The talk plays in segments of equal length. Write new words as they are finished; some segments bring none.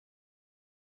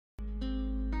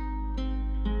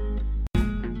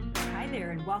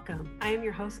welcome. I am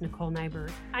your host, Nicole Nyberg.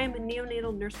 I am a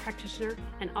neonatal nurse practitioner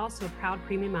and also a proud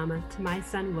preemie mama to my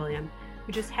son, William,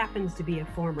 who just happens to be a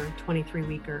former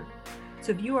 23-weeker.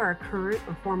 So if you are a current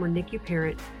or former NICU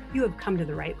parent, you have come to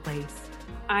the right place.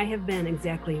 I have been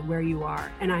exactly where you are,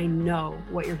 and I know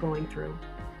what you're going through.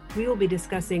 We will be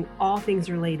discussing all things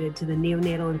related to the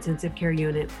neonatal intensive care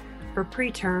unit for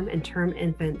preterm and term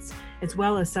infants, as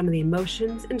well as some of the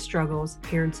emotions and struggles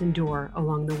parents endure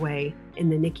along the way in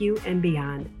the NICU and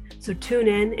beyond. So tune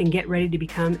in and get ready to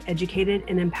become educated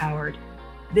and empowered.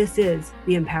 This is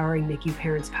the Empowering NICU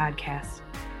Parents podcast.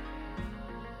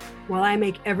 While I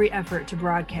make every effort to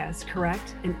broadcast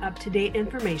correct and up-to-date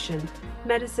information,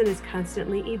 medicine is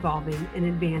constantly evolving and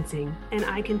advancing, and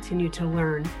I continue to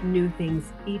learn new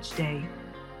things each day.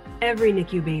 Every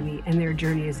NICU baby and their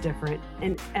journey is different,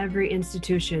 and every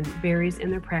institution varies in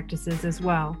their practices as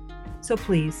well. So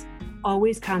please,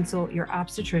 always consult your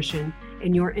obstetrician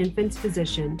and your infant's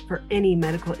physician for any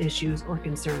medical issues or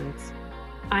concerns.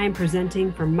 I am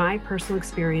presenting from my personal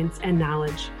experience and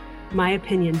knowledge. My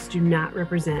opinions do not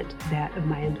represent that of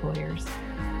my employers.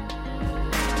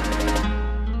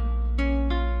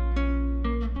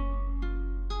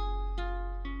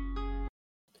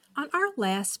 On our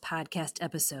last podcast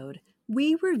episode,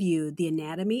 we reviewed the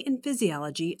anatomy and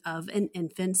physiology of an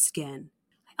infant's skin.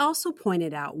 I also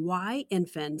pointed out why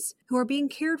infants who are being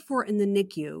cared for in the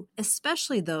NICU,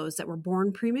 especially those that were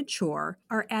born premature,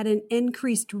 are at an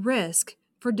increased risk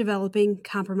for developing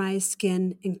compromised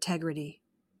skin integrity.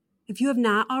 If you have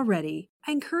not already,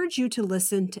 I encourage you to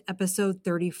listen to episode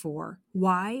 34,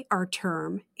 Why Are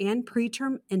Term and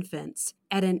Preterm Infants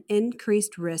at an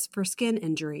Increased Risk for Skin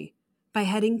Injury, by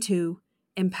heading to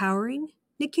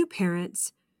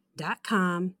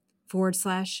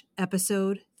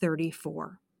empoweringnicuparents.com/episode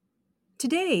 34.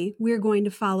 Today, we are going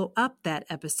to follow up that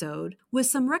episode with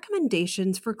some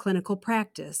recommendations for clinical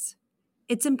practice.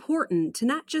 It's important to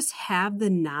not just have the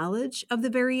knowledge of the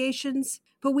variations,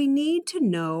 but we need to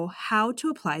know how to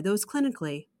apply those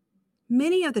clinically.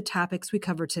 Many of the topics we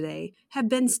cover today have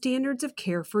been standards of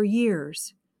care for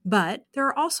years. But there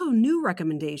are also new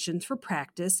recommendations for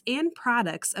practice and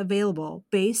products available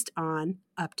based on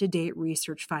up-to-date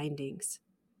research findings.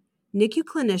 NICU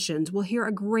clinicians will hear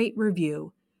a great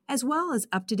review, as well as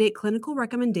up-to-date clinical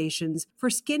recommendations for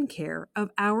skin care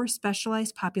of our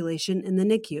specialized population in the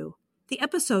NICU. The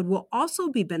episode will also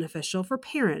be beneficial for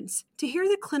parents to hear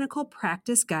the clinical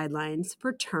practice guidelines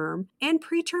for term and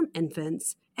preterm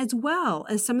infants, as well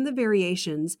as some of the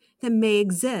variations that may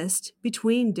exist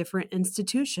between different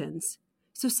institutions.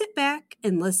 So sit back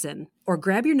and listen, or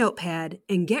grab your notepad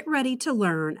and get ready to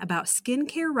learn about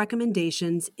skincare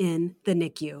recommendations in the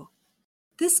NICU.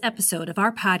 This episode of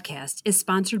our podcast is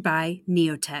sponsored by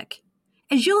Neotech.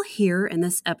 As you'll hear in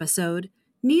this episode,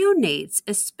 neonates,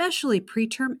 especially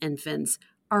preterm infants,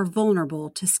 are vulnerable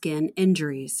to skin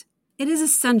injuries. It is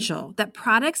essential that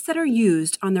products that are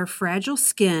used on their fragile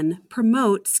skin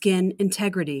promote skin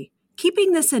integrity.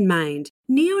 Keeping this in mind,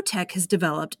 Neotech has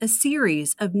developed a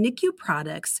series of NICU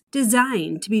products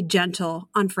designed to be gentle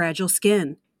on fragile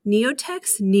skin.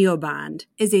 Neotech's NeoBond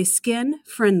is a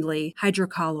skin-friendly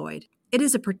hydrocolloid. It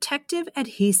is a protective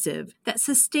adhesive that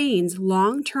sustains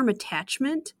long-term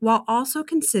attachment while also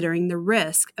considering the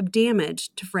risk of damage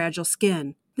to fragile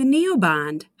skin. The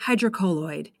NeoBond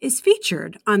hydrocolloid is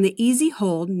featured on the Easy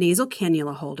Hold nasal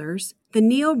cannula holders, the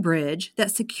NeoBridge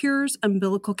that secures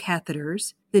umbilical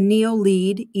catheters, the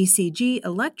NeoLead ECG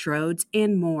electrodes,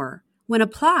 and more. When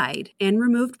applied and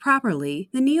removed properly,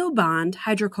 the NeoBond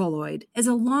hydrocolloid is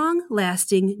a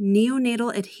long-lasting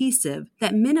neonatal adhesive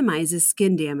that minimizes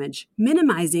skin damage,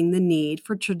 minimizing the need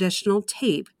for traditional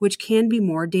tape, which can be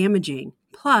more damaging.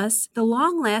 Plus, the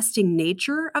long-lasting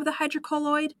nature of the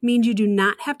hydrocolloid means you do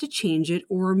not have to change it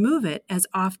or remove it as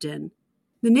often.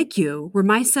 The NICU, where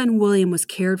my son William was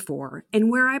cared for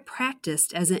and where I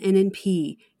practiced as an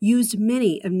NNP, used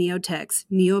many of Neotech's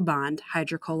NeoBond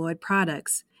hydrocolloid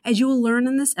products. As you will learn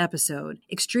in this episode,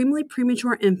 extremely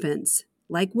premature infants,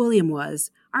 like William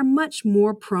was, are much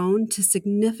more prone to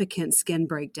significant skin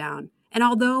breakdown. And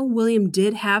although William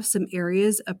did have some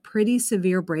areas of pretty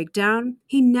severe breakdown,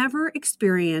 he never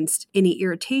experienced any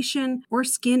irritation or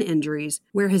skin injuries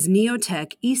where his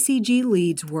Neotech ECG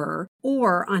leads were,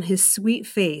 or on his sweet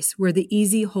face where the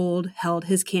Easy Hold held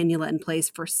his cannula in place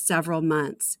for several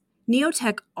months.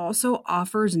 Neotech also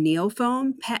offers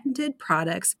NeoFoam patented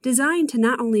products designed to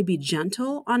not only be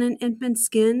gentle on an infant's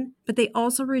skin, but they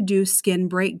also reduce skin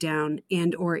breakdown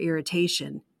and or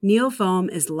irritation. Neofoam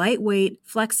is lightweight,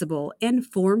 flexible, and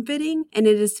form-fitting, and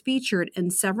it is featured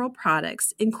in several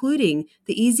products, including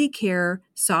the Easy Care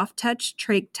Soft Touch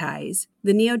Trach Ties,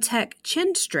 the NeoTech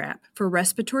Chin Strap for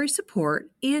respiratory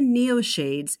support, and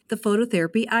NeoShades, the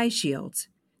phototherapy eye shields.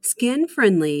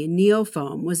 Skin-friendly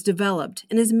Neofoam was developed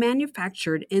and is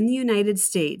manufactured in the United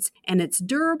States, and its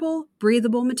durable,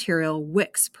 breathable material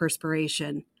wicks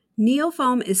perspiration.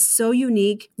 Neofoam is so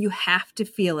unique, you have to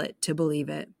feel it to believe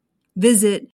it.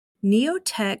 Visit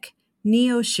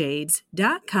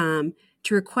neotechneoshades.com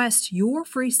to request your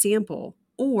free sample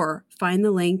or find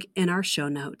the link in our show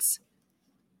notes.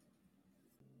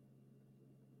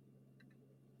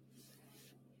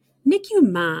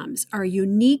 NICU moms are a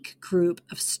unique group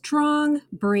of strong,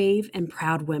 brave, and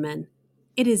proud women.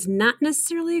 It is not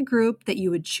necessarily a group that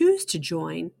you would choose to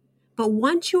join, but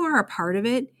once you are a part of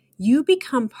it, you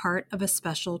become part of a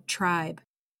special tribe.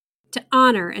 To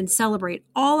honor and celebrate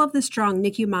all of the strong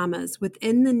NICU mamas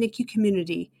within the NICU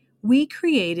community, we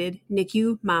created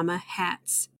NICU Mama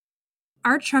Hats.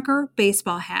 Our trucker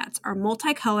baseball hats are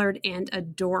multicolored and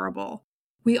adorable.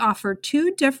 We offer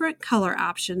 2 different color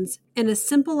options and a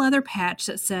simple leather patch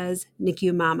that says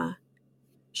NICU Mama.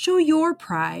 Show your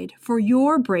pride for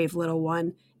your brave little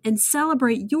one and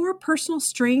celebrate your personal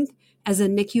strength as a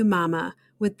NICU mama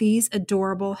with these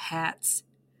adorable hats.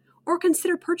 Or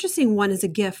consider purchasing one as a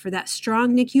gift for that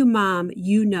strong NICU mom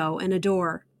you know and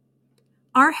adore.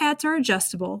 Our hats are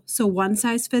adjustable, so one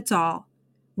size fits all.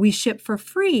 We ship for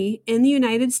free in the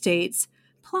United States,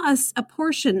 plus a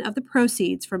portion of the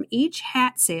proceeds from each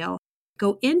hat sale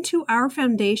go into our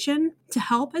foundation to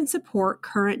help and support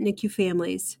current NICU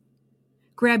families.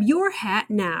 Grab your hat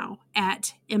now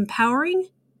at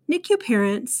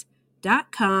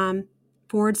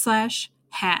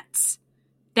empoweringNICUparents.com/hats.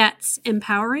 That's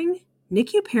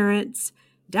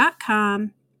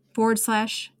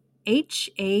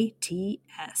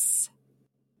empoweringNICUparents.com/HATS.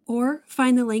 Or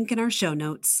find the link in our show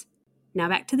notes. Now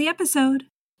back to the episode.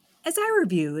 As I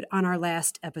reviewed on our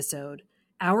last episode,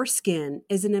 our skin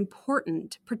is an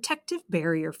important protective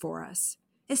barrier for us,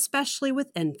 especially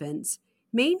with infants.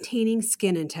 Maintaining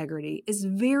skin integrity is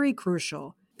very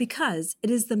crucial because it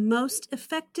is the most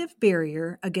effective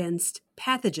barrier against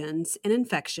pathogens and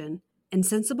infection,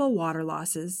 insensible water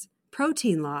losses,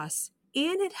 protein loss,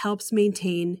 and it helps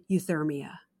maintain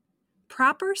euthermia.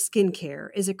 Proper skincare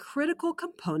is a critical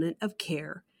component of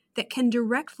care that can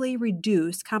directly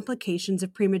reduce complications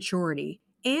of prematurity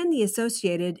and the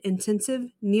associated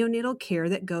intensive neonatal care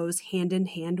that goes hand in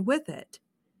hand with it.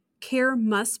 Care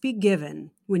must be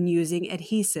given when using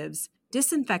adhesives,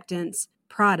 disinfectants,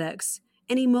 products,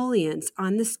 and emollients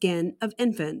on the skin of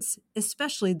infants,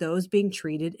 especially those being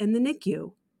treated in the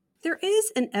NICU. There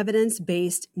is an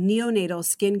evidence-based neonatal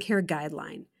skincare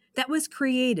guideline that was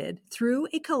created through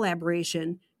a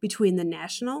collaboration between the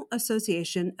National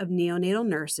Association of Neonatal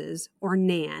Nurses, or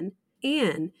NAN,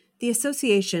 and the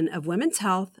Association of Women's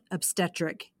Health,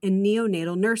 Obstetric, and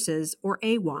Neonatal Nurses, or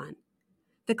AWON.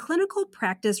 The clinical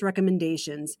practice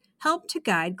recommendations help to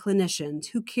guide clinicians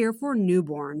who care for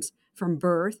newborns from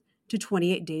birth to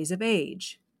 28 days of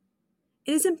age.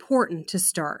 It is important to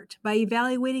start by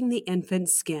evaluating the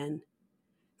infant's skin.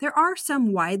 There are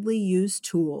some widely used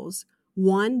tools,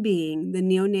 one being the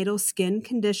Neonatal Skin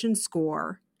Condition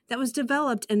Score that was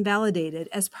developed and validated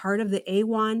as part of the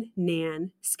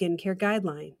AWON-NAN skincare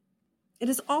guideline. It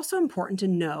is also important to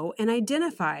know and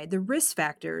identify the risk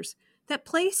factors that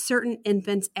place certain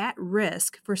infants at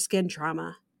risk for skin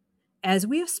trauma. As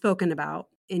we have spoken about,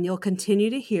 and you'll continue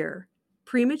to hear,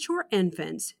 premature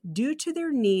infants, due to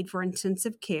their need for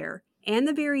intensive care and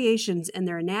the variations in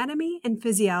their anatomy and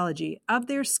physiology of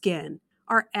their skin,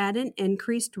 are at an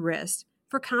increased risk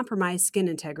for compromised skin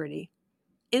integrity.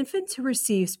 Infants who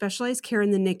receive specialized care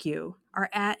in the NICU are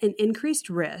at an increased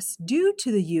risk due to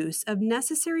the use of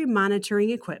necessary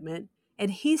monitoring equipment,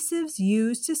 adhesives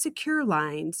used to secure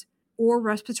lines or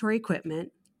respiratory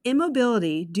equipment,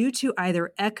 immobility due to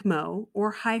either ECMO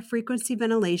or high-frequency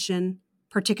ventilation,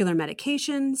 particular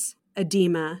medications,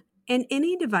 edema, and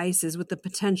any devices with the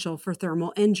potential for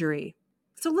thermal injury.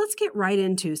 So let's get right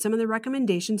into some of the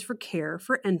recommendations for care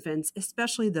for infants,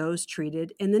 especially those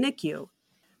treated in the NICU.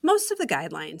 Most of the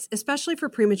guidelines, especially for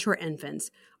premature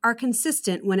infants, are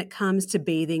consistent when it comes to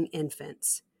bathing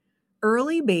infants.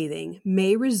 Early bathing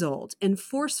may result in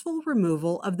forceful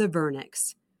removal of the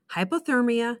vernix,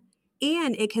 hypothermia,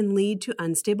 and it can lead to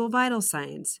unstable vital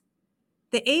signs.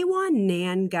 The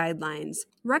AWON-NAN guidelines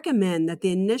recommend that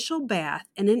the initial bath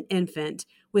in an infant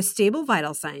with stable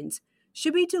vital signs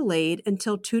should be delayed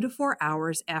until 2 to 4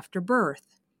 hours after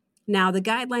birth. Now, the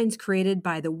guidelines created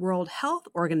by the World Health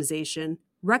Organization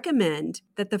recommend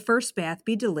that the first bath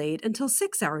be delayed until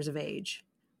 6 hours of age.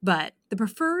 But the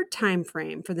preferred time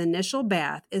frame for the initial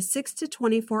bath is 6 to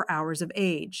 24 hours of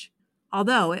age.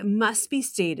 Although it must be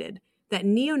stated that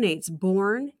neonates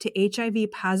born to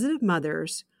HIV-positive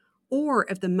mothers, or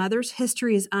if the mother's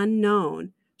history is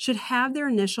unknown, should have their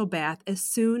initial bath as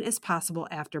soon as possible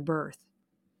after birth.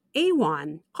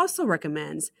 A1 also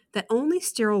recommends that only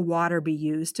sterile water be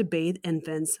used to bathe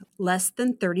infants less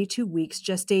than 32 weeks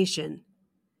gestation.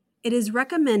 It is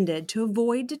recommended to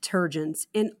avoid detergents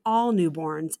in all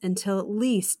newborns until at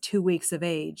least 2 weeks of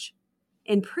age.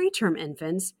 In preterm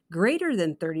infants greater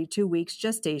than 32 weeks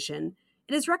gestation,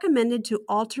 it is recommended to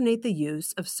alternate the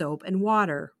use of soap and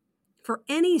water. For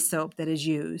any soap that is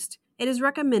used, it is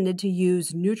recommended to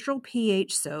use neutral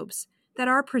pH soaps that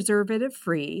are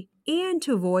preservative-free and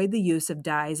to avoid the use of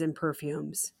dyes and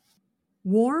perfumes.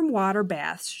 Warm water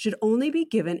baths should only be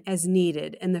given as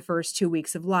needed in the first 2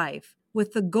 weeks of life,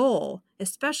 with the goal,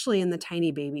 especially in the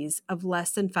tiny babies, of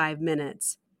less than 5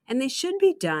 minutes, and they should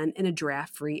be done in a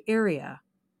draft-free area.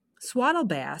 Swaddle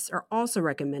baths are also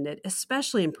recommended,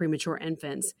 especially in premature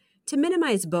infants, to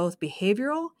minimize both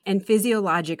behavioral and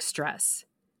physiologic stress.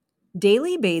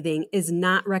 Daily bathing is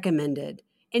not recommended,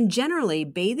 and generally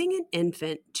bathing an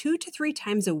infant 2 to 3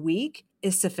 times a week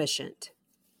is sufficient.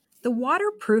 The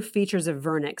waterproof features of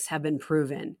vernix have been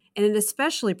proven, and it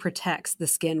especially protects the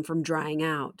skin from drying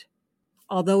out.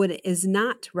 Although it is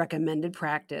not recommended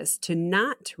practice to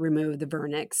not remove the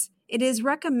vernix, it is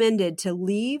recommended to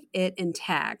leave it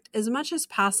intact as much as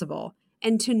possible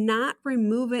and to not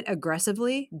remove it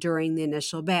aggressively during the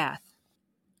initial bath.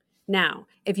 Now,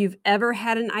 if you've ever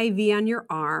had an IV on your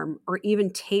arm or even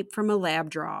tape from a lab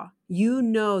draw, you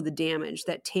know the damage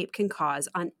that tape can cause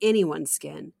on anyone's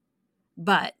skin.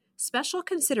 But special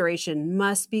consideration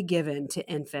must be given to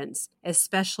infants,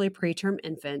 especially preterm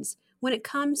infants, when it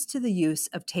comes to the use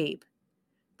of tape.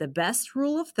 The best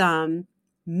rule of thumb,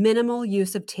 minimal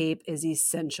use of tape is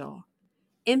essential.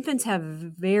 Infants have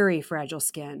very fragile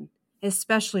skin,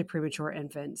 especially premature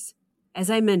infants.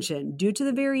 As I mentioned, due to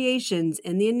the variations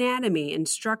in the anatomy and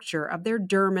structure of their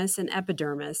dermis and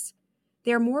epidermis,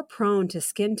 they are more prone to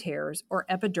skin tears or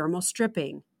epidermal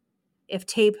stripping. If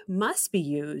tape must be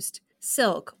used,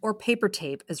 silk or paper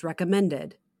tape is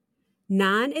recommended.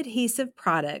 Non-adhesive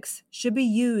products should be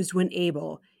used when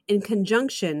able in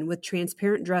conjunction with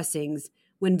transparent dressings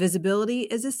when visibility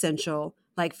is essential,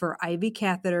 like for IV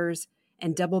catheters,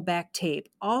 and double back tape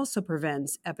also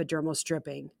prevents epidermal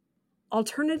stripping.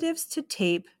 Alternatives to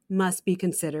tape must be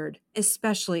considered,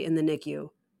 especially in the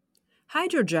NICU.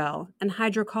 Hydrogel and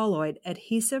hydrocolloid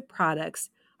adhesive products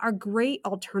are great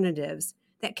alternatives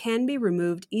that can be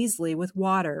removed easily with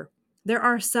water. There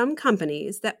are some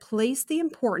companies that place the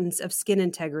importance of skin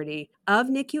integrity of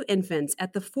NICU infants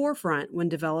at the forefront when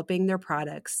developing their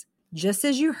products. Just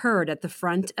as you heard at the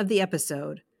front of the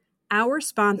episode, our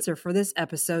sponsor for this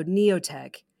episode,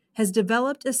 Neotech, has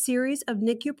developed a series of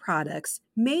NICU products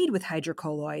made with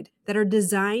hydrocolloid that are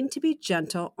designed to be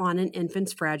gentle on an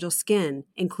infant's fragile skin,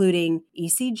 including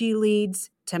ECG leads,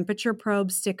 temperature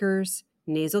probe stickers,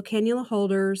 nasal cannula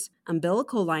holders,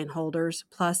 umbilical line holders,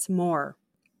 plus more.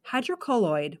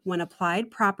 Hydrocolloid, when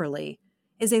applied properly,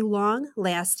 is a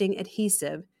long-lasting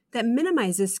adhesive that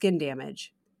minimizes skin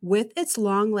damage. With its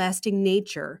long-lasting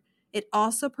nature, it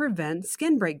also prevents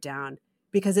skin breakdown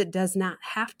because it does not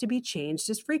have to be changed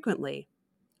as frequently.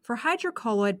 For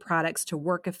hydrocolloid products to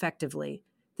work effectively,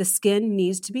 the skin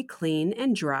needs to be clean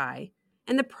and dry,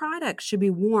 and the product should be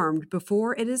warmed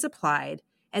before it is applied,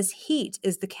 as heat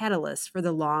is the catalyst for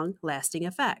the long-lasting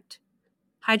effect.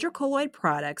 Hydrocolloid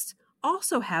products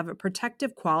also have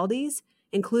protective qualities,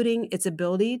 including its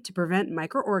ability to prevent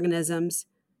microorganisms,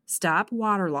 stop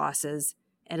water losses,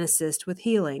 and assist with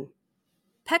healing.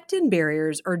 Pectin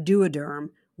barriers or Duoderm,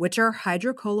 which are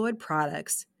hydrocolloid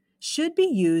products, should be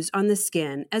used on the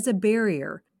skin as a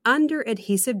barrier under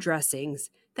adhesive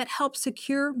dressings that help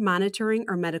secure monitoring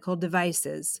or medical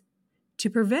devices. To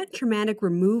prevent traumatic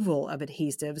removal of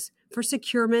adhesives for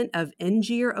securement of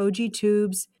NG or OG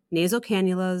tubes, nasal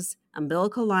cannulas,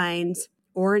 umbilical lines,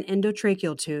 or an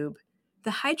endotracheal tube,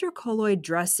 the hydrocolloid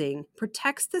dressing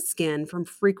protects the skin from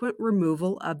frequent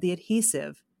removal of the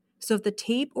adhesive. So if the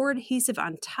tape or adhesive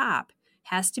on top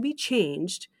has to be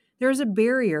changed, there is a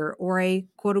barrier or a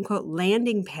quote-unquote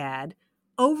landing pad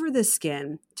over the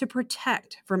skin to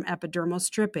protect from epidermal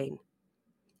stripping.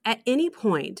 At any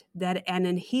point that an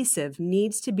adhesive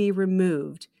needs to be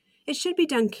removed, it should be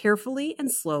done carefully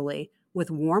and slowly with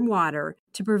warm water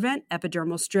to prevent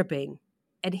epidermal stripping.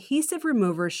 Adhesive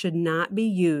removers should not be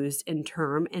used in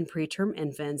term and preterm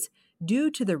infants due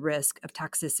to the risk of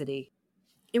toxicity.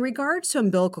 In regards to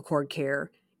umbilical cord care,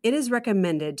 it is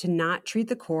recommended to not treat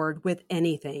the cord with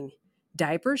anything.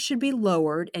 Diapers should be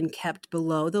lowered and kept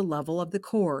below the level of the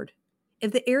cord.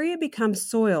 If the area becomes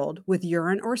soiled with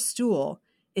urine or stool,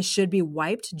 it should be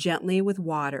wiped gently with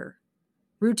water.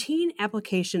 Routine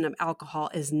application of alcohol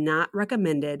is not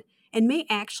recommended and may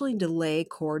actually delay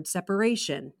cord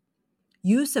separation.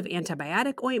 Use of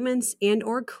antibiotic ointments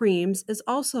and/or creams is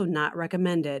also not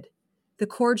recommended. The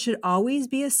cord should always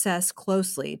be assessed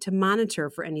closely to monitor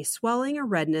for any swelling or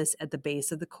redness at the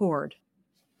base of the cord.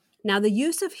 Now, the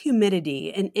use of humidity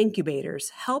in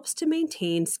incubators helps to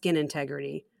maintain skin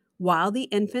integrity while the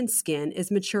infant's skin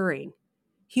is maturing.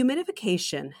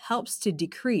 Humidification helps to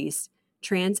decrease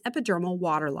transepidermal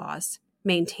water loss,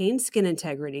 maintain skin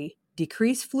integrity,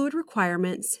 decrease fluid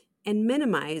requirements, and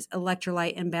minimize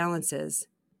electrolyte imbalances.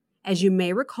 As you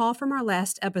may recall from our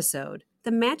last episode,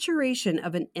 the maturation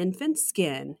of an infant's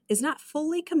skin is not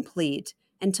fully complete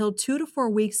until 2 to 4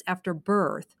 weeks after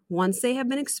birth once they have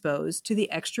been exposed to the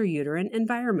extrauterine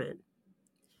environment.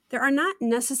 There are not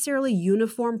necessarily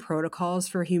uniform protocols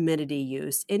for humidity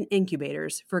use in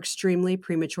incubators for extremely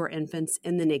premature infants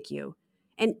in the NICU,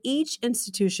 and each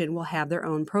institution will have their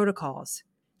own protocols.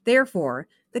 Therefore,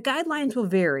 the guidelines will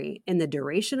vary in the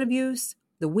duration of use,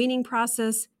 the weaning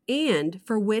process, and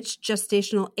for which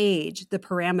gestational age the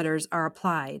parameters are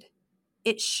applied.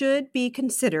 It should be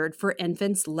considered for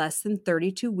infants less than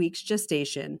 32 weeks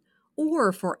gestation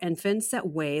or for infants that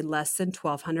weigh less than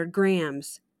 1,200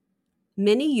 grams.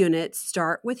 Many units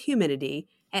start with humidity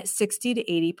at 60 to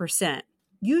 80%,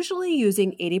 usually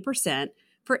using 80%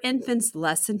 for infants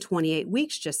less than 28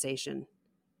 weeks gestation.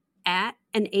 At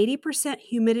an 80%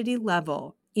 humidity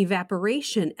level,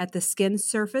 evaporation at the skin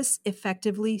surface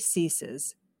effectively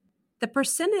ceases. The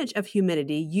percentage of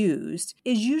humidity used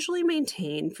is usually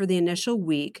maintained for the initial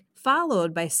week,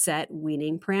 followed by set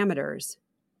weaning parameters.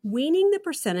 Weaning the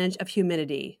percentage of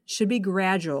humidity should be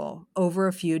gradual over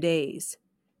a few days.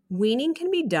 Weaning can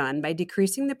be done by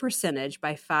decreasing the percentage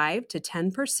by 5 to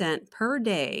 10% per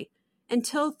day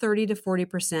until 30 to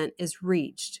 40% is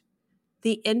reached.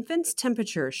 The infant's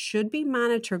temperature should be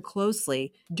monitored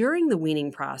closely during the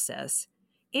weaning process,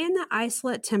 and the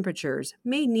isolate temperatures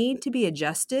may need to be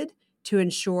adjusted to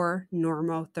ensure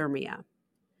normothermia.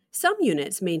 Some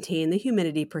units maintain the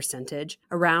humidity percentage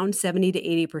around 70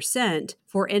 to 80%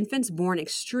 for infants born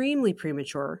extremely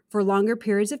premature for longer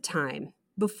periods of time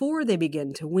before they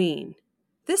begin to wean.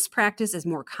 This practice is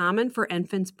more common for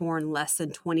infants born less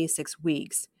than 26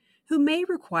 weeks, who may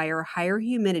require higher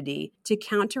humidity to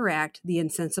counteract the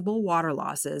insensible water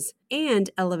losses and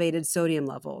elevated sodium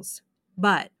levels.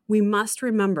 But we must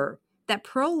remember that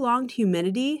prolonged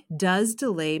humidity does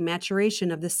delay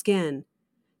maturation of the skin,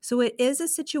 so it is a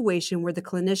situation where the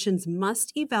clinicians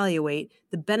must evaluate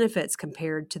the benefits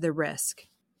compared to the risk.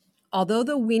 Although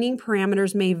the weaning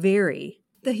parameters may vary,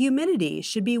 the humidity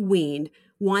should be weaned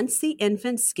once the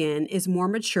infant's skin is more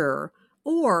mature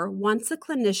or once the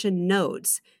clinician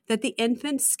notes that the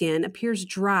infant's skin appears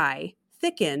dry,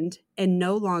 thickened, and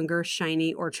no longer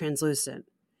shiny or translucent.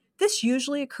 This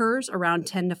usually occurs around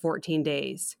 10 to 14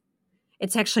 days.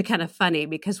 It's actually kind of funny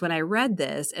because when I read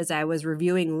this, as I was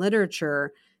reviewing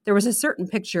literature, there was a certain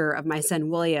picture of my son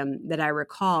William that I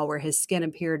recall where his skin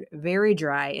appeared very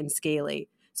dry and scaly.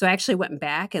 So I actually went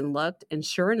back and looked, and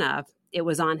sure enough, it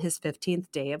was on his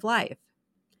 15th day of life.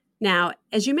 Now,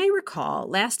 as you may recall,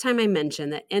 last time I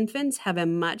mentioned that infants have a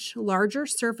much larger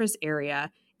surface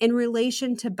area in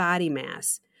relation to body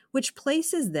mass, which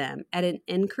places them at an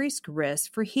increased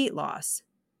risk for heat loss.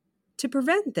 To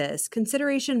prevent this,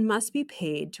 consideration must be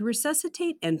paid to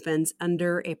resuscitate infants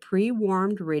under a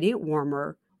pre-warmed radiant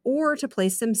warmer or to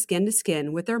place them skin to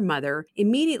skin with their mother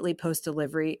immediately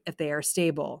post-delivery if they are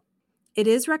stable. It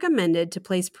is recommended to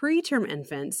place preterm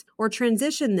infants or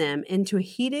transition them into a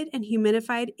heated and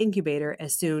humidified incubator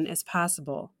as soon as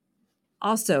possible.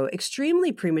 Also,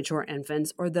 extremely premature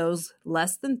infants or those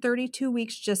less than 32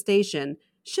 weeks gestation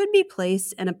should be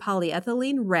placed in a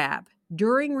polyethylene wrap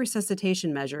during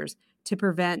resuscitation measures to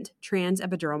prevent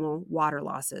transepidermal water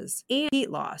losses and heat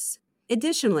loss.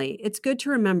 Additionally, it's good to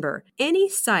remember any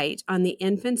site on the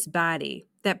infant's body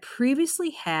that previously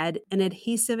had an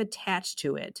adhesive attached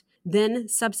to it, then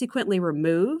subsequently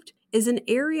removed, is an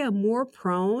area more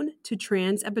prone to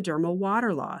transepidermal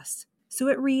water loss. So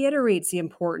it reiterates the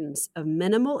importance of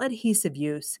minimal adhesive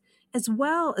use as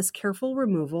well as careful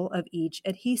removal of each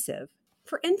adhesive.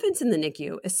 For infants in the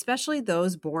NICU, especially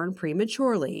those born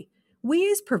prematurely,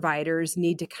 we as providers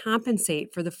need to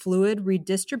compensate for the fluid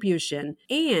redistribution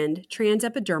and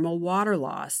transepidermal water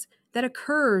loss that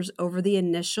occurs over the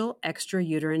initial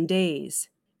extrauterine days.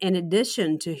 In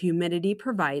addition to humidity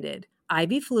provided,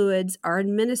 IV fluids are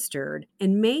administered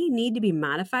and may need to be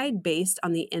modified based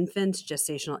on the infant's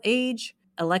gestational age,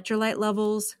 electrolyte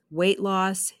levels, weight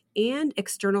loss, and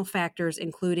external factors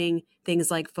including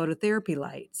things like phototherapy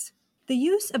lights. The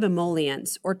use of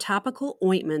emollients or topical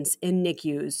ointments in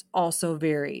NICUs also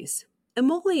varies.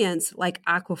 Emollients like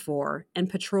Aquaphor and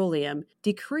petroleum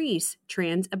decrease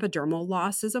transepidermal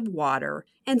losses of water,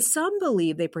 and some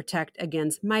believe they protect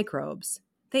against microbes.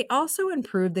 They also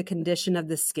improve the condition of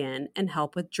the skin and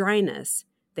help with dryness.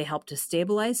 They help to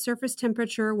stabilize surface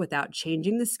temperature without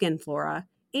changing the skin flora,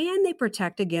 and they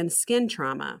protect against skin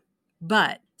trauma.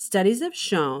 But studies have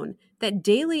shown that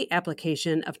daily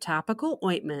application of topical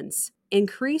ointments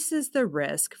increases the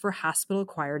risk for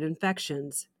hospital-acquired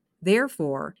infections.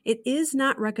 Therefore, it is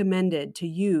not recommended to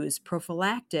use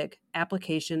prophylactic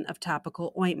application of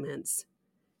topical ointments.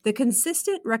 The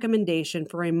consistent recommendation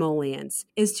for emollients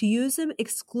is to use them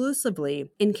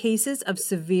exclusively in cases of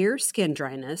severe skin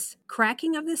dryness,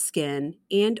 cracking of the skin,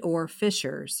 and/or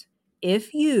fissures.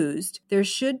 If used, there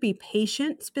should be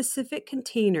patient-specific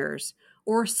containers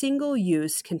or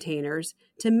single-use containers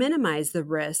to minimize the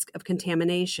risk of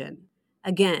contamination.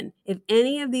 Again, if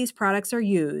any of these products are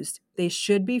used, they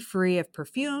should be free of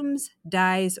perfumes,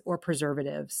 dyes, or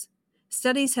preservatives.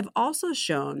 Studies have also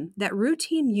shown that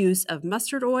routine use of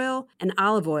mustard oil and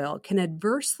olive oil can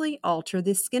adversely alter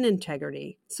the skin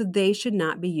integrity, so they should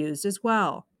not be used as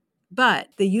well. But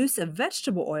the use of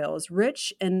vegetable oils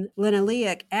rich in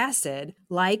linoleic acid,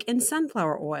 like in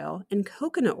sunflower oil and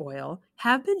coconut oil,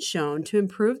 have been shown to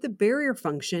improve the barrier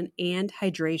function and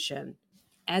hydration.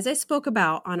 As I spoke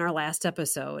about on our last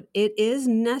episode, it is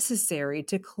necessary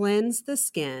to cleanse the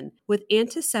skin with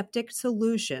antiseptic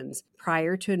solutions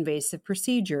prior to invasive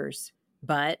procedures,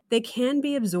 but they can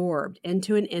be absorbed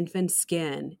into an infant's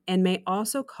skin and may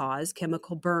also cause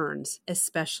chemical burns,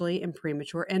 especially in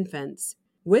premature infants.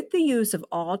 With the use of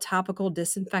all topical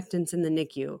disinfectants in the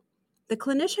NICU, the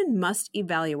clinician must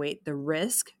evaluate the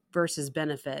risk versus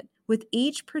benefit with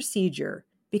each procedure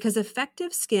because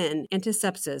effective skin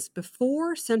antisepsis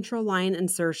before central line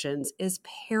insertions is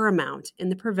paramount in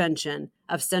the prevention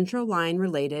of central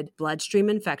line-related bloodstream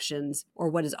infections, or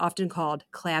what is often called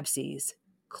CLABSIs.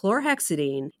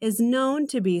 Chlorhexidine is known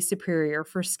to be superior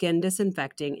for skin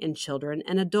disinfecting in children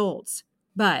and adults,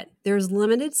 but there's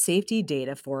limited safety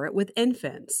data for it with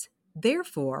infants.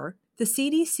 Therefore, the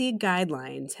CDC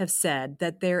guidelines have said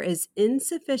that there is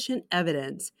insufficient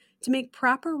evidence to make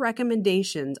proper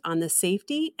recommendations on the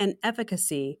safety and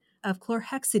efficacy of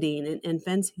chlorhexidine in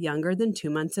infants younger than 2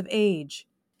 months of age.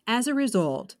 As a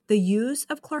result, the use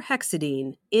of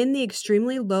chlorhexidine in the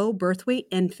extremely low birth weight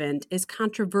infant is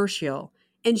controversial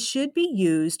and should be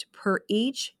used per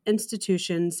each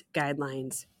institution's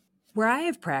guidelines. Where I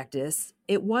have practiced,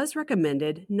 it was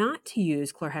recommended not to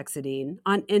use chlorhexidine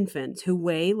on infants who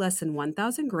weigh less than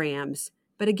 1,000 grams,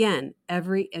 but again,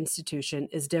 every institution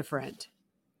is different.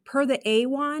 Per the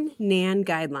A1-NAN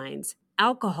guidelines,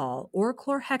 alcohol or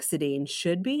chlorhexidine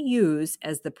should be used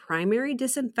as the primary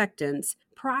disinfectants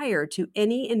prior to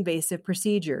any invasive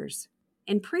procedures.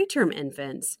 In preterm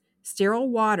infants, sterile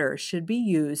water should be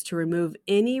used to remove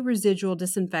any residual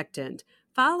disinfectant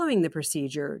following the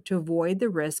procedure to avoid the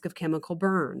risk of chemical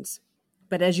burns.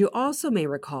 But as you also may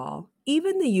recall,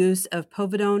 even the use of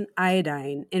povidone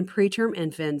iodine in preterm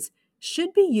infants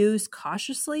should be used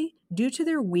cautiously due to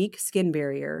their weak skin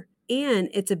barrier and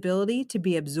its ability to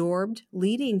be absorbed,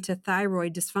 leading to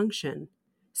thyroid dysfunction.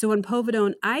 So when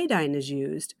povidone iodine is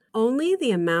used, only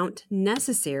the amount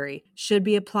necessary should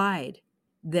be applied.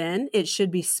 Then it should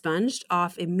be sponged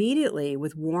off immediately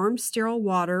with warm sterile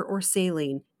water or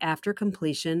saline after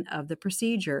completion of the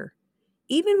procedure.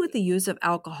 Even with the use of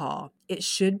alcohol, it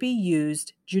should be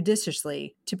used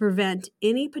judiciously to prevent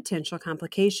any potential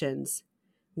complications.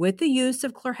 With the use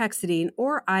of chlorhexidine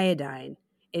or iodine,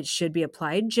 it should be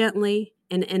applied gently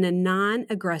and in a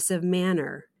non-aggressive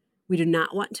manner. We do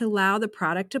not want to allow the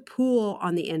product to pool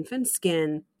on the infant's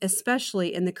skin,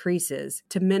 especially in the creases,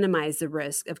 to minimize the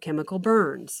risk of chemical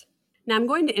burns. Now I'm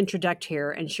going to interject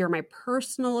here and share my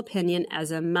personal opinion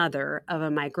as a mother of a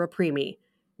micropreemie,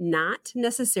 not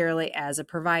necessarily as a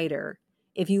provider.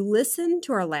 If you listen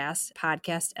to our last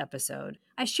podcast episode,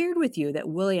 I shared with you that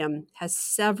William has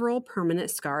several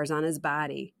permanent scars on his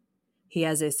body. He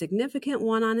has a significant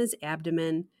one on his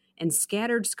abdomen and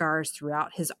scattered scars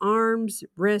throughout his arms,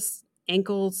 wrists,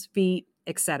 ankles, feet,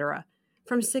 etc.,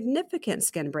 from significant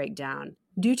skin breakdown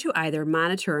due to either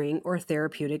monitoring or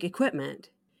therapeutic equipment.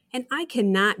 And I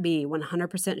cannot be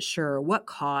 100% sure what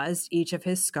caused each of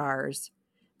his scars,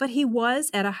 but he was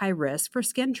at a high risk for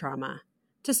skin trauma.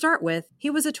 To start with, he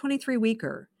was a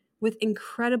 23-weeker with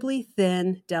incredibly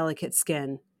thin, delicate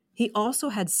skin. He also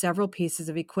had several pieces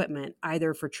of equipment,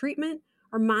 either for treatment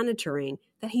or monitoring,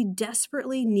 that he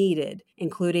desperately needed,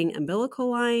 including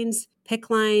umbilical lines, PICC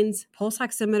lines, pulse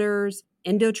oximeters,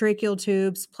 endotracheal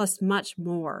tubes, plus much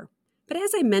more. But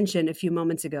as I mentioned a few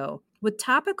moments ago, with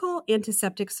topical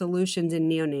antiseptic solutions in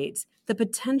neonates, the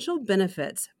potential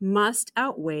benefits must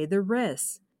outweigh the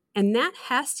risks. And that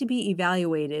has to be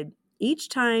evaluated each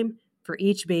time for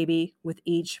each baby with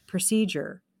each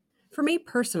procedure. For me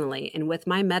personally, and with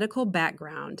my medical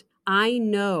background, I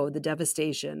know the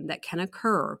devastation that can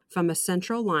occur from a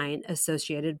central line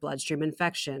associated bloodstream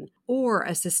infection or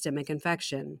a systemic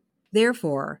infection.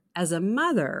 Therefore, as a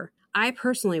mother, I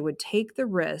personally would take the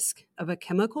risk of a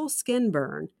chemical skin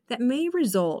burn that may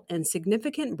result in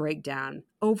significant breakdown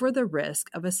over the risk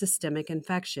of a systemic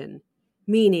infection.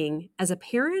 Meaning, as a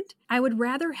parent, I would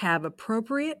rather have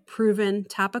appropriate, proven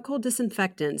topical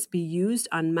disinfectants be used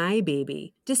on my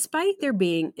baby, despite there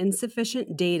being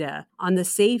insufficient data on the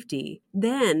safety,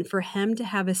 than for him to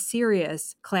have a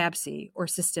serious CLABSI or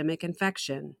systemic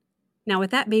infection. Now,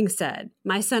 with that being said,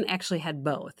 my son actually had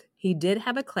both. He did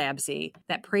have a CLABSI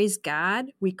that, praise God,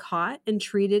 we caught and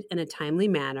treated in a timely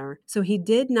manner, so he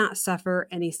did not suffer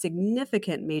any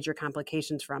significant major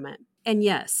complications from it. And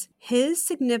yes, his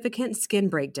significant skin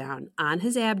breakdown on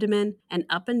his abdomen and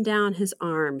up and down his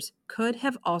arms could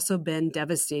have also been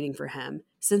devastating for him,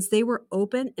 since they were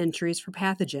open entries for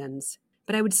pathogens.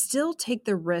 But I would still take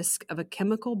the risk of a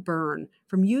chemical burn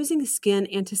from using skin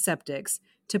antiseptics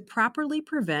to properly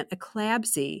prevent a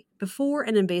CLABSI before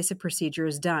an invasive procedure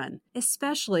is done,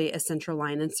 especially a central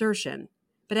line insertion.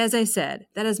 But as I said,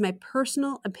 that is my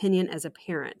personal opinion as a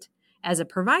parent. As a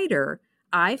provider,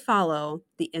 I follow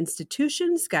the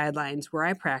institution's guidelines where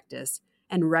I practice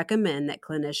and recommend that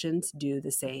clinicians do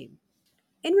the same.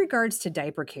 In regards to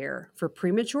diaper care for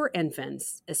premature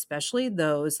infants, especially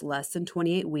those less than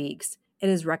 28 weeks, it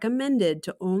is recommended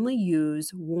to only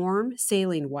use warm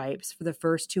saline wipes for the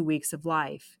first 2 weeks of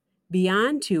life.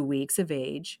 Beyond 2 weeks of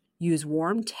age, use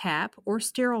warm tap or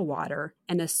sterile water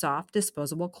and a soft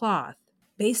disposable cloth.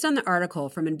 Based on the article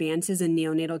from Advances in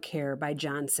Neonatal Care by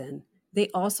Johnson, they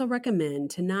also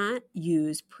recommend to not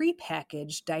use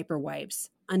prepackaged diaper wipes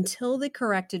until the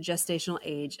corrected gestational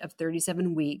age of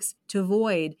 37 weeks to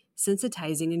avoid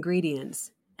sensitizing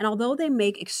ingredients. And although they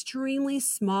make extremely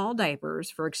small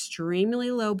diapers for extremely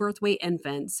low birth weight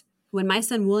infants, when my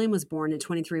son William was born at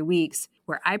 23 weeks,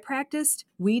 where I practiced,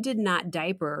 we did not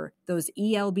diaper those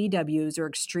ELBWs or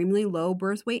extremely low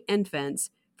birth weight infants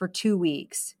for 2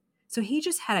 weeks. So he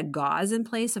just had a gauze in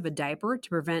place of a diaper to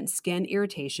prevent skin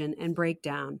irritation and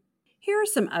breakdown. Here are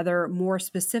some other more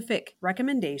specific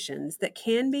recommendations that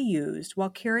can be used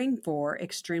while caring for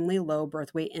extremely low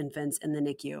birth weight infants in the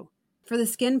NICU. For the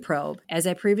skin probe, as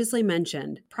I previously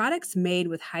mentioned, products made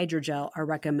with hydrogel are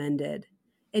recommended.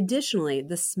 Additionally,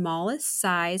 the smallest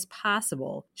size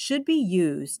possible should be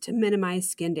used to minimize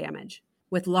skin damage.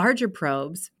 With larger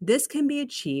probes, this can be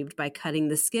achieved by cutting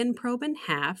the skin probe in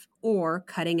half or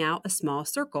cutting out a small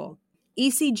circle.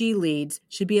 ECG leads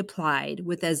should be applied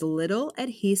with as little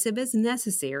adhesive as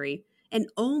necessary and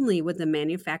only with the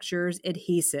manufacturer's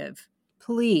adhesive.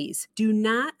 Please do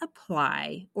not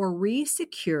apply or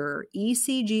re-secure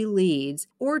ECG leads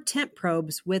or temp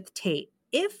probes with tape.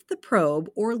 If the probe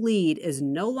or lead is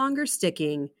no longer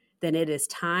sticking, then it is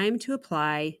time to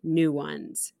apply new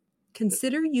ones.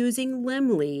 Consider using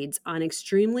limb leads on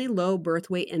extremely low birth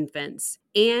weight infants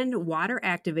and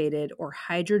water-activated or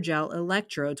hydrogel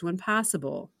electrodes when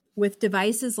possible. With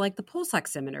devices like the pulse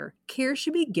oximeter, care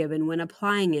should be given when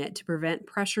applying it to prevent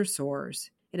pressure sores.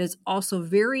 It is also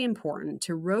very important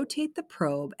to rotate the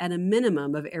probe at a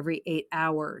minimum of every 8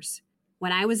 hours.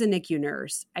 When I was a NICU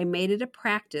nurse, I made it a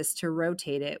practice to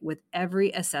rotate it with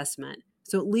every assessment,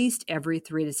 so at least every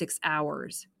 3 to 6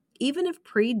 hours. Even if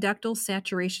pre-ductal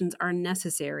saturations are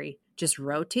necessary, just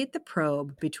rotate the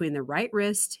probe between the right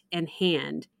wrist and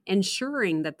hand,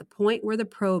 ensuring that the point where the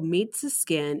probe meets the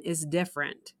skin is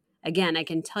different. Again, I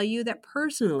can tell you that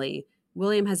personally,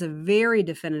 William has a very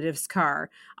definitive scar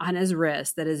on his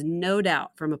wrist that is no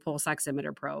doubt from a pulse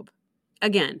oximeter probe.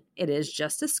 Again, it is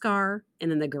just a scar,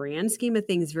 and in the grand scheme of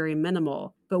things, very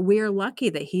minimal, but we are lucky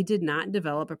that he did not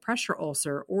develop a pressure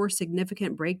ulcer or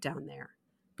significant breakdown there.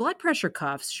 Blood pressure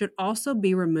cuffs should also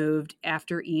be removed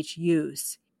after each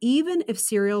use, even if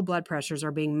serial blood pressures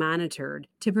are being monitored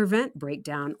to prevent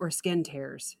breakdown or skin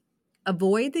tears.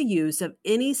 Avoid the use of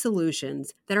any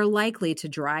solutions that are likely to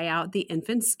dry out the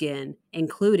infant's skin,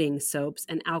 including soaps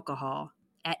and alcohol.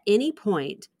 At any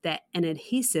point that an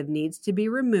adhesive needs to be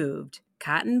removed,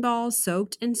 cotton balls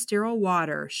soaked in sterile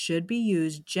water should be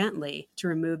used gently to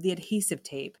remove the adhesive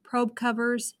tape, probe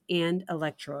covers, and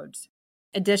electrodes.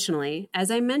 Additionally, as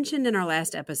I mentioned in our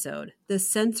last episode, the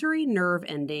sensory nerve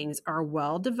endings are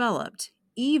well developed,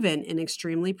 even in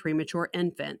extremely premature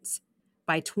infants.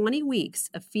 By 20 weeks,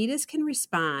 a fetus can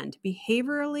respond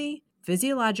behaviorally,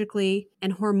 physiologically,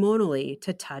 and hormonally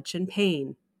to touch and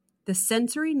pain. The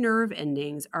sensory nerve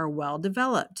endings are well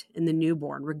developed in the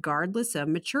newborn, regardless of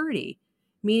maturity,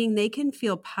 meaning they can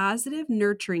feel positive,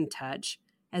 nurturing touch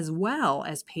as well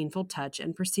as painful touch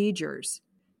and procedures.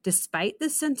 Despite the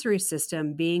sensory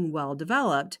system being well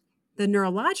developed, the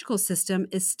neurological system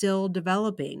is still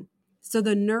developing. So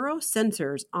the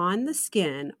neurosensors on the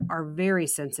skin are very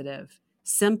sensitive.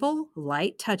 Simple,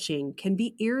 light touching can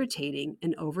be irritating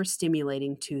and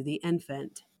overstimulating to the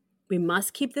infant. We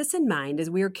must keep this in mind as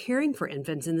we are caring for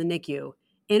infants in the NICU.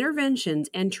 Interventions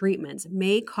and treatments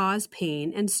may cause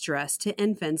pain and stress to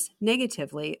infants,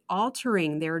 negatively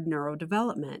altering their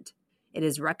neurodevelopment. It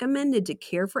is recommended to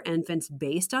care for infants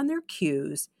based on their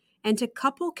cues and to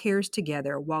couple cares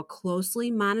together while closely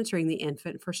monitoring the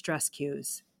infant for stress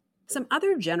cues. Some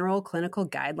other general clinical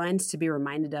guidelines to be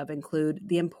reminded of include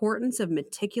the importance of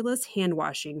meticulous hand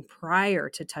washing prior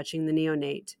to touching the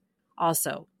neonate.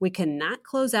 Also, we cannot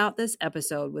close out this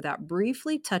episode without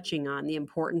briefly touching on the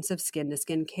importance of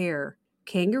skin-to-skin care.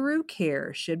 Kangaroo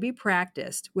care should be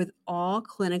practiced with all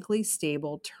clinically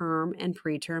stable term and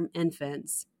preterm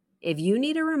infants. If you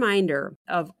need a reminder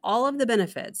of all of the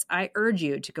benefits, I urge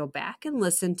you to go back and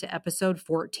listen to episode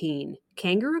 14,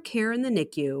 Kangaroo Care in the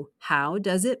NICU, How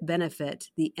Does It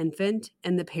Benefit the Infant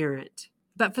and the Parent?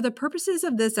 But for the purposes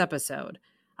of this episode,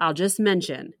 I'll just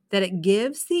mention that it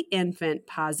gives the infant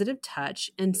positive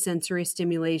touch and sensory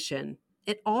stimulation.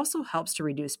 It also helps to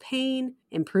reduce pain,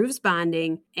 improves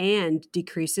bonding, and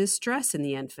decreases stress in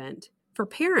the infant. For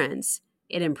parents,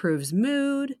 it improves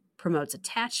mood, promotes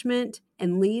attachment,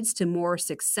 and leads to more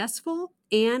successful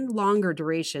and longer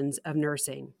durations of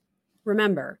nursing.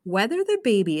 Remember, whether the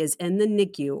baby is in the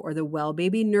NICU or the well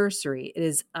baby nursery, it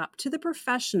is up to the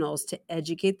professionals to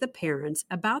educate the parents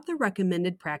about the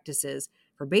recommended practices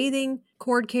for bathing,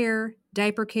 cord care,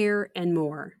 diaper care, and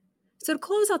more. So to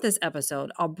close out this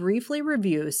episode, I'll briefly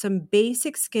review some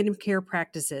basic skincare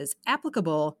practices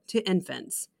applicable to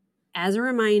infants. As a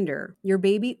reminder, your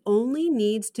baby only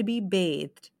needs to be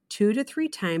bathed 2 to 3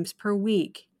 times per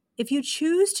week. If you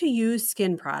choose to use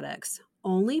skin products,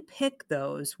 only pick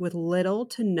those with little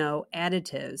to no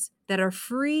additives that are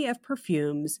free of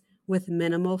perfumes with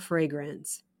minimal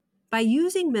fragrance. By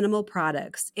using minimal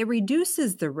products, it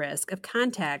reduces the risk of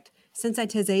contact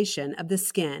sensitization of the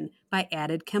skin by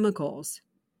added chemicals.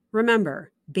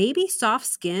 Remember, baby soft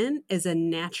skin is a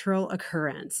natural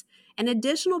occurrence, and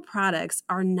additional products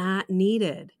are not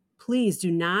needed. Please do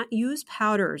not use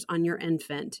powders on your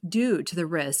infant due to the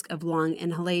risk of lung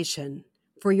inhalation.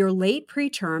 For your late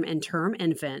preterm and term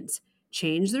infants,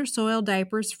 change their soiled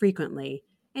diapers frequently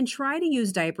and try to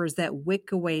use diapers that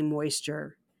wick away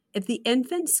moisture. If the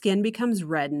infant's skin becomes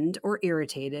reddened or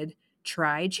irritated,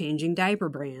 try changing diaper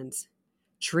brands.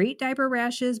 Treat diaper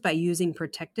rashes by using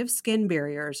protective skin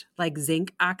barriers like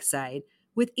zinc oxide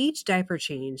with each diaper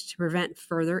change to prevent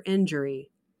further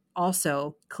injury.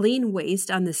 Also, clean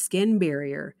waste on the skin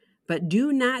barrier, but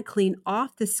do not clean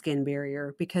off the skin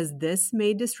barrier because this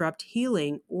may disrupt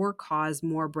healing or cause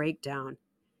more breakdown.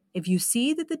 If you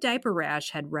see that the diaper rash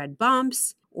had red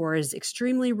bumps or is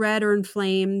extremely red or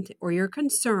inflamed, or you're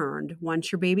concerned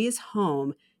once your baby is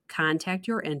home, contact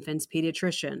your infant's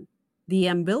pediatrician. The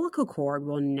umbilical cord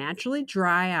will naturally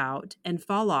dry out and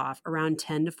fall off around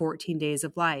 10 to 14 days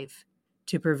of life.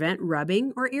 To prevent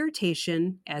rubbing or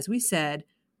irritation, as we said,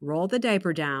 roll the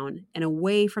diaper down and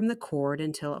away from the cord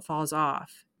until it falls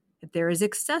off. If there is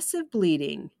excessive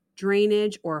bleeding,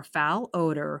 drainage, or foul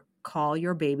odor, call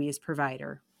your baby's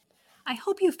provider. I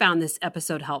hope you found this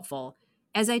episode helpful.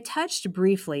 As I touched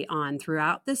briefly on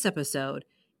throughout this episode,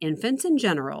 infants in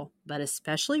general, but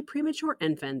especially premature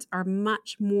infants, are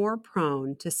much more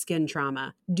prone to skin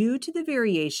trauma due to the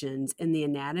variations in the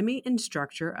anatomy and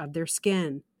structure of their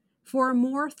skin. For a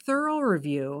more thorough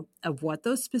review of what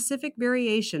those specific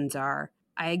variations are,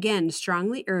 I again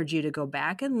strongly urge you to go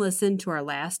back and listen to our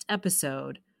last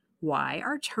episode, Why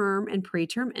Are Term and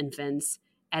Preterm Infants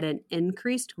at an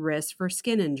Increased Risk for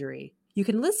Skin Injury? You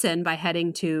can listen by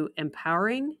heading to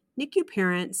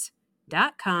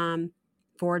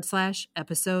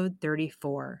empoweringnicuparents.com/episode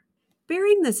 34.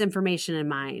 Bearing this information in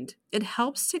mind, it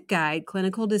helps to guide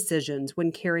clinical decisions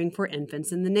when caring for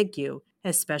infants in the NICU,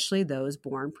 especially those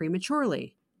born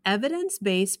prematurely.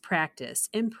 Evidence-based practice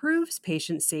improves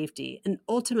patient safety and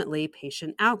ultimately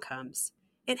patient outcomes.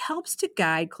 It helps to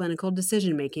guide clinical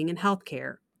decision-making in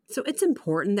healthcare. So it's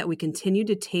important that we continue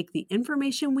to take the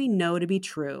information we know to be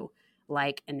true,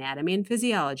 like anatomy and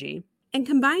physiology, and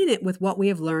combine it with what we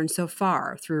have learned so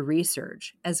far through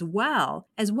research, as well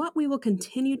as what we will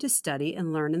continue to study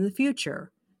and learn in the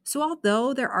future. So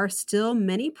although there are still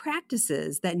many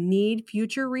practices that need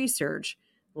future research,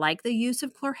 like the use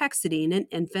of chlorhexidine in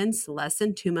infants less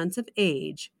than 2 months of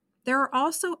age, there are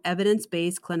also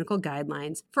evidence-based clinical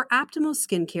guidelines for optimal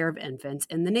skincare of infants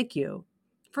in the NICU.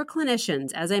 For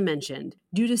clinicians, as I mentioned,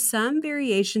 due to some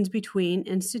variations between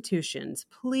institutions,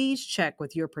 please check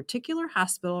with your particular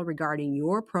hospital regarding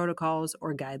your protocols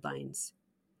or guidelines.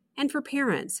 And for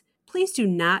parents, please do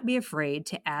not be afraid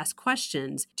to ask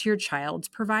questions to your child's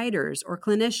providers or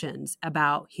clinicians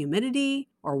about humidity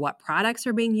or what products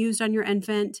are being used on your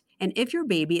infant, and if your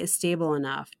baby is stable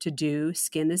enough to do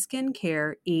skin-to-skin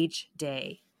care each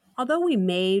day. Although we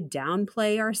may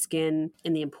downplay our skin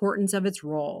and the importance of its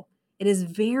role, it is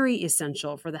very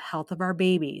essential for the health of our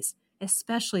babies,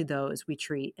 especially those we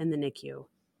treat in the NICU.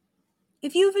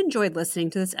 If you've enjoyed listening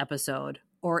to this episode,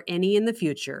 or any in the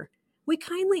future, we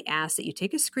kindly ask that you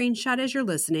take a screenshot as you're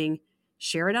listening,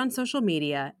 share it on social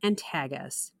media, and tag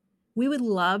us. We would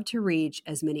love to reach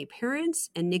as many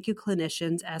parents and NICU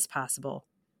clinicians as possible.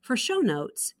 For show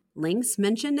notes, links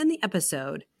mentioned in the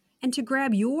episode, and to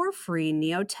grab your free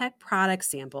Neotech product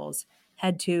samples,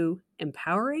 head to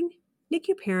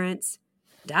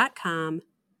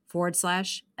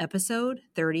empoweringNICUparents.com/episode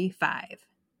 35.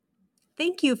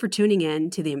 Thank you for tuning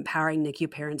in to the Empowering NICU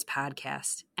Parents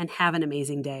podcast, and have an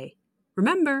amazing day.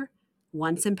 Remember,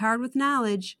 once empowered with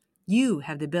knowledge, you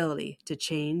have the ability to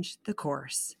change the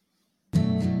course.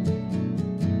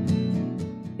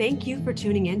 Thank you for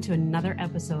tuning in to another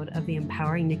episode of the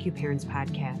Empowering NICU Parents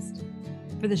podcast.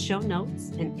 For the show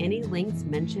notes and any links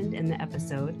mentioned in the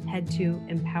episode, head to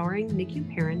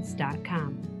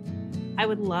empoweringNICUparents.com. I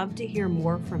would love to hear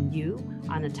more from you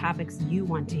on the topics you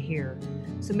want to hear,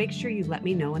 so make sure you let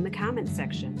me know in the comments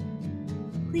section.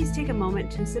 Please take a moment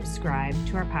to subscribe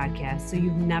to our podcast so you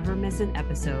never miss an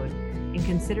episode, and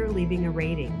consider leaving a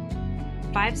rating.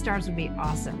 5 stars would be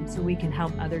awesome so we can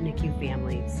help other NICU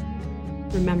families.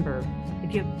 Remember,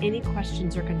 if you have any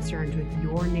questions or concerns with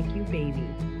your NICU baby,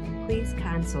 please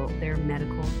consult their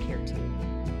medical care team.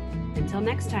 Until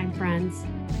next time, friends,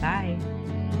 bye.